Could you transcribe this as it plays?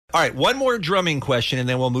All right, one more drumming question, and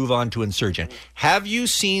then we'll move on to Insurgent. Have you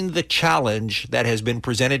seen the challenge that has been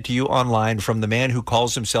presented to you online from the man who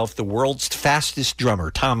calls himself the world's fastest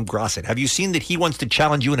drummer, Tom Grosset? Have you seen that he wants to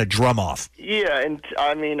challenge you in a drum-off? Yeah, and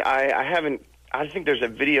I mean, I haven't. I think there's a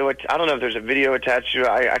video. I don't know if there's a video attached to it.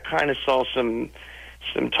 I kind of saw some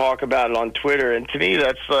talk about it on Twitter, and to me,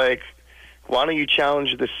 that's like, why don't you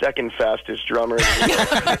challenge the second fastest drummer in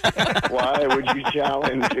the world? Why would you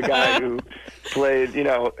challenge a guy who played,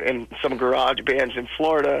 in some garage bands in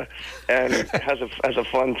Florida and has a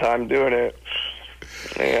fun time doing it?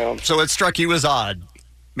 Yeah. So it struck you as odd,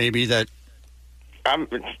 maybe that.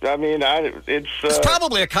 It's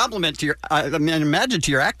probably a compliment to your. Imagine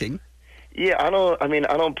to your acting. Yeah, I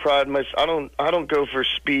don't pride myself. I don't go for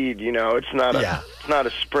speed. It's not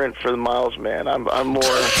a sprint for the miles man. I'm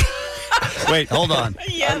more. Wait, hold on.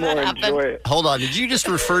 I more enjoy it. Hold on. Did you just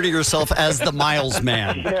refer to yourself as the Miles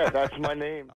Man? Yeah, that's my name.